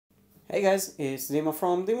Hey guys, it's Dima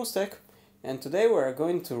from Dima's Tech, and today we are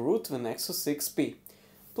going to root the Nexus 6P.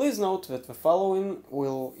 Please note that the following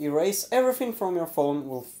will erase everything from your phone,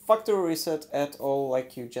 will factory reset at all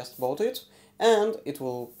like you just bought it, and it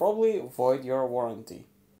will probably void your warranty.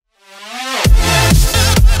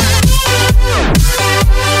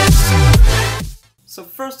 So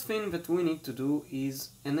first thing that we need to do is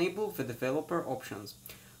enable the developer options.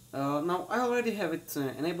 Now I already have it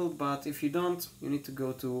enabled, but if you don't, you need to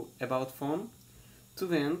go to About Phone, to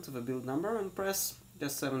the end, to the build number, and press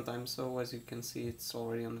just 7 times. So as you can see, it's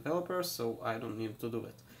already on developer, so I don't need to do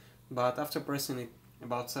it. But after pressing it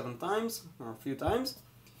about 7 times, or a few times,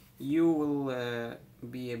 you will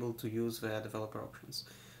be able to use the developer options.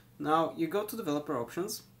 Now you go to developer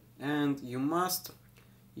options, and you must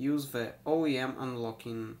use the OEM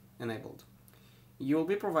unlocking enabled. You will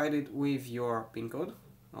be provided with your PIN code,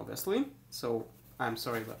 obviously, so I'm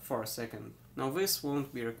sorry, but for a second. Now this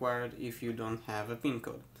won't be required if you don't have a PIN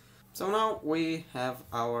code. So now we have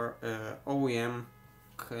our OEM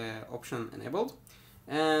option enabled,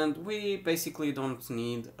 and we basically don't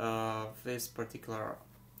need this particular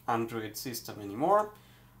Android system anymore.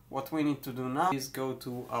 What we need to do now is go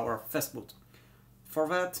to our Fastboot. For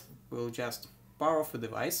that, we'll just power off the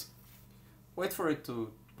device, wait for it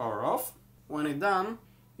to power off. When it's done,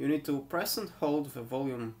 you need to press and hold the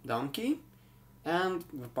volume down key and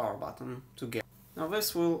the power button together. Now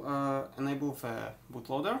this will enable the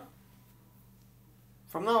bootloader.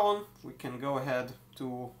 From now on, we can go ahead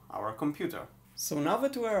to our computer. So now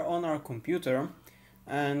that we are on our computer,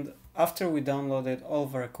 and after we downloaded all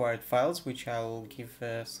the required files, which I'll give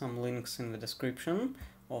some links in the description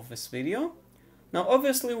of this video. Now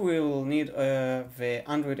obviously we will need the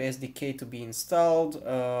Android SDK to be installed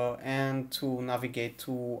and to navigate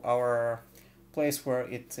to our place where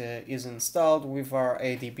it is installed with our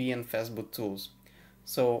Adb and Fastboot tools.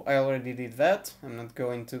 So I already did that. I'm not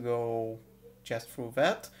going to go just through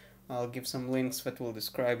that. I'll give some links that will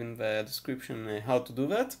describe in the description how to do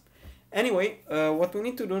that. Anyway, what we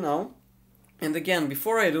need to do now, and again,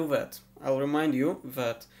 before I do that, I'll remind you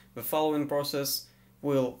that the following process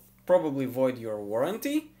will probably void your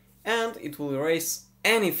warranty, and it will erase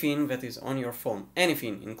anything that is on your phone.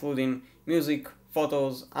 Anything, including music,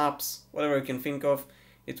 photos, apps, whatever you can think of.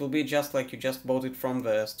 It will be just like you just bought it from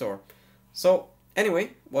the store. So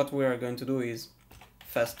anyway, what we are going to do is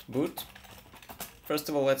Fastboot. First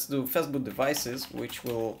of all, let's do Fastboot devices, which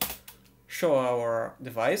will show our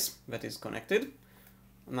device that is connected.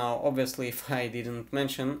 Now obviously, if I didn't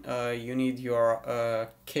mention, you need your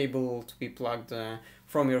cable to be plugged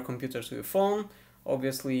from your computer to your phone.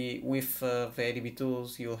 Obviously, with the Adb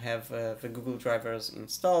tools, you'll have the Google drivers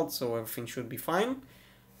installed, so everything should be fine.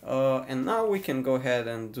 And now we can go ahead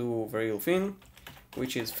and do the real thing,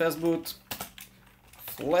 which is Fastboot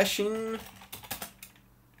flashing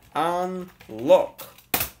unlock.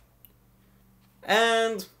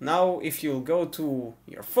 And now if you'll go to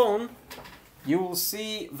your phone, you will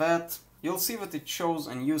see that it shows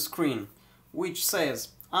a new screen which says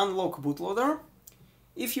unlock bootloader.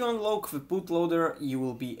 If you unlock the bootloader, you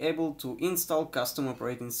will be able to install custom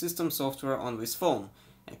operating system software on this phone.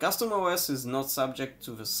 A custom OS is not subject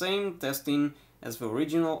to the same testing as the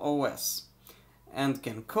original OS and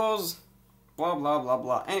can cause blah blah blah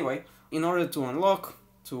blah. Anyway, in order to unlock,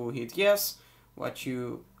 to hit yes, what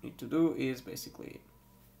you need to do is basically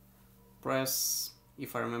press,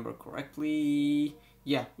 if I remember correctly,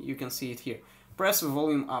 yeah, you can see it here. Press the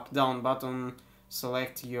volume up down button,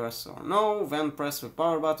 select yes or no, then press the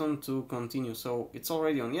power button to continue. So it's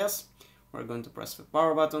already on yes. We're going to press the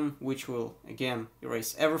power button, which will again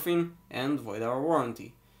erase everything and void our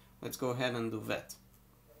warranty. Let's go ahead and do that.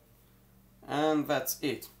 And that's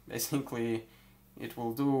it. Basically, it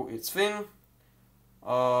will do its thing.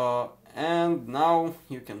 And now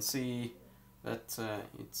you can see that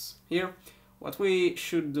it's here. What we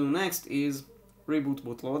should do next is reboot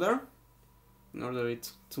bootloader in order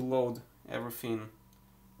to load everything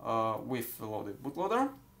with the loaded bootloader.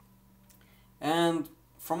 And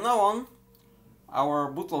from now on,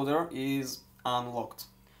 our bootloader is unlocked.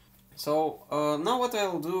 So now what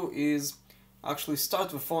I'll do is actually start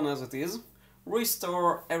the phone as it is,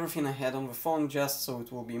 restore everything I had on the phone just so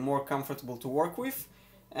it will be more comfortable to work with,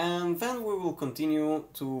 and then we will continue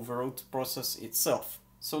to the root process itself.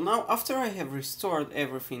 So now, after I have restored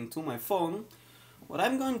everything to my phone, what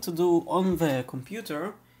I'm going to do on the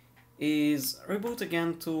computer is reboot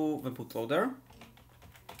again to the bootloader.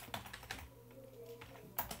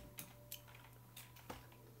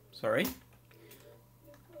 Sorry.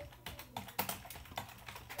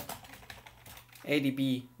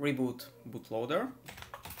 Adb Reboot Bootloader.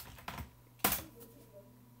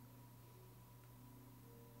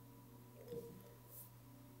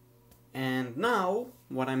 And now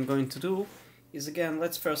what I'm going to do is, again,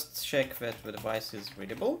 let's first check that the device is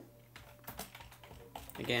readable.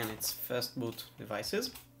 Again, it's Fastboot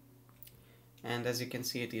devices, and as you can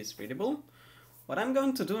see, it is readable. What I'm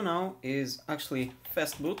going to do now is actually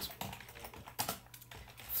Fastboot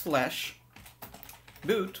flash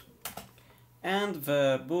boot, and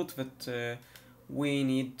the boot that we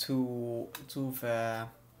need to the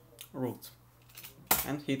root,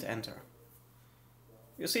 and hit enter.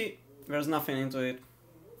 You see, there's nothing into it.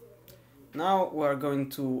 Now we're going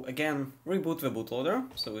to again reboot the bootloader,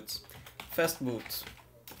 so it's Fastboot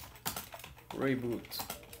Reboot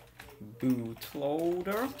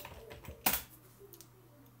Bootloader.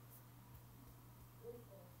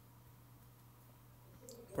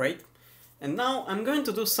 Great. And now I'm going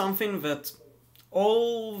to do something that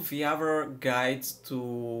all the other guides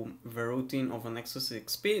to the routine of a Nexus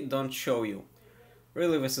XP don't show you.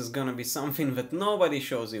 Really, this is gonna be something that nobody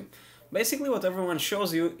shows you. Basically, what everyone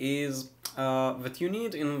shows you is that you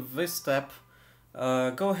need, in this step,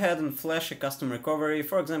 go ahead and flash a custom recovery,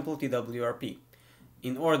 for example TWRP,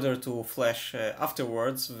 in order to flash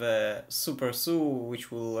afterwards the super SU,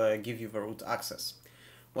 which will give you the root access.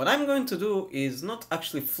 What I'm going to do is not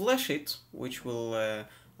actually flash it, which will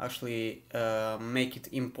actually make it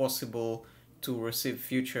impossible to receive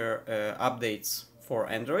future updates for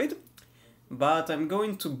Android, but I'm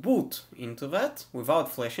going to boot into that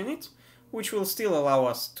without flashing it, which will still allow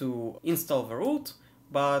us to install the root,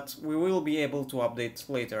 but we will be able to update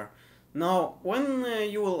later. Now, when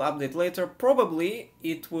you will update later, probably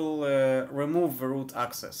it will remove the root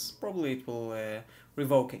access. Probably it will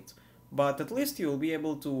revoke it. But at least you will be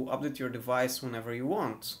able to update your device whenever you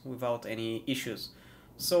want, without any issues.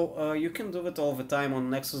 So you can do that all the time on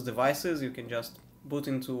Nexus devices. You can just boot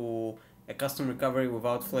into a custom recovery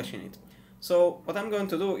without flashing it. So what I'm going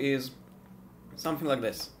to do is something like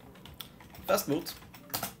this. Fastboot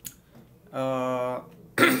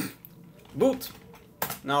boot.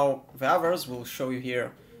 Now the others will show you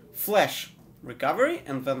here flash recovery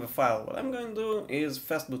and then the file. What I'm going to do is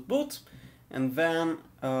Fastboot boot and then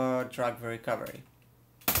drag the recovery.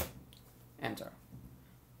 Enter.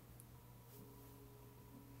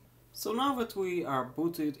 So now that we are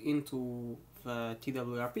booted into the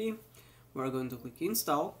TWRP, we're going to click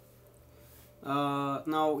install.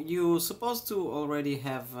 Now you're supposed to already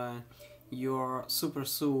have your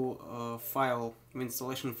SuperSU file,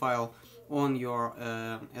 installation file, on your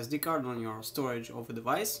SD card, on your storage of the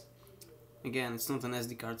device. Again, it's not an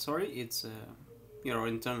SD card, sorry, it's your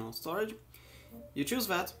internal storage. You choose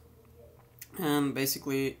that, and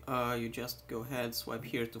basically you just go ahead, swipe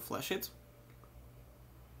here to flash it.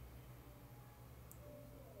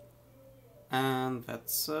 And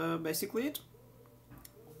that's basically it.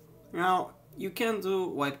 Now, you can do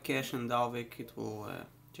wipe cache and Dalvik, it will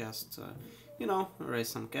just, you know, erase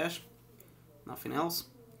some cache, nothing else.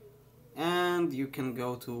 And you can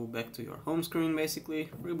go back to your home screen, basically,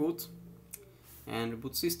 reboot, and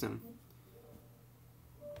reboot system.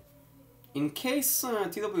 In case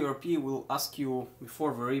TWRP will ask you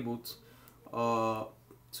before the reboot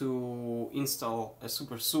to install a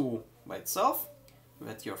SuperSU by itself,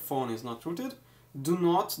 that your phone is not rooted, do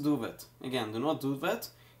not do that. Again, do not do that.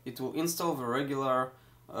 It will install the regular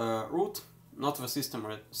root, not the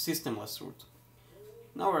systemless root.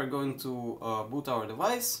 Now we're going to boot our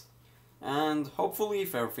device, and hopefully,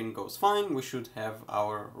 if everything goes fine, we should have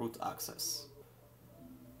our root access.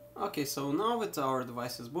 Okay, so now that our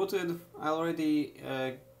device is booted, I already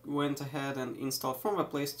went ahead and installed from the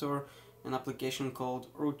Play Store an application called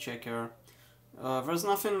Root Checker. There's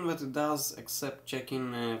nothing that it does except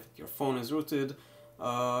checking if your phone is rooted.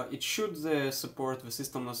 It should support the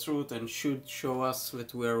systemless root and should show us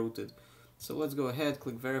that we are rooted. So let's go ahead,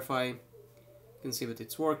 click verify. You can see that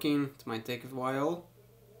it's working. It might take a while.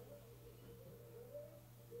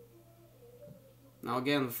 Now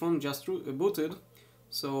again, the phone just booted,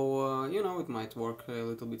 so you know, it might work a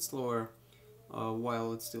little bit slower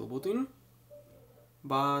while it's still booting.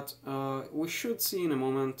 But we should see in a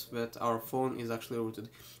moment that our phone is actually rooted.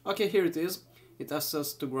 Okay, here it is. It asks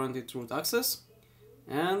us to grant it root access,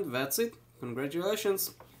 and that's it.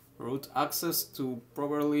 Congratulations! Root access to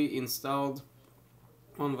properly installed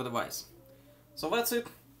on the device. So that's it.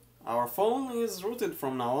 Our phone is rooted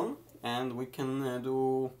from now on, and we can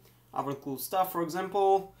do other cool stuff. For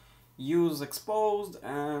example, use exposed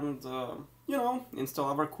and you know, install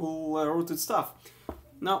other cool rooted stuff.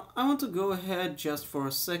 Now I want to go ahead just for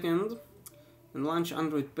a second and launch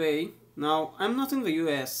Android Pay. Now I'm not in the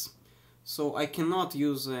US, so I cannot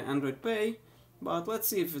use Android Pay, but let's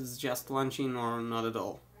see if it's just launching or not at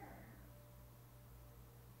all.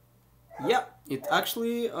 Yeah, it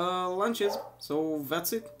actually launches, so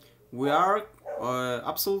that's it. We are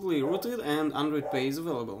absolutely rooted and Android Pay is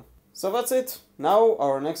available. So that's it. Now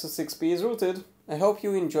our Nexus 6P is rooted. I hope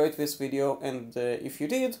you enjoyed this video, and if you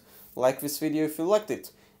did, like this video if you liked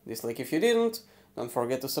it. Dislike if you didn't. Don't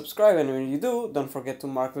forget to subscribe, and when you do, don't forget to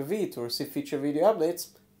mark the V to receive future video updates.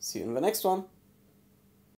 See you in the next one.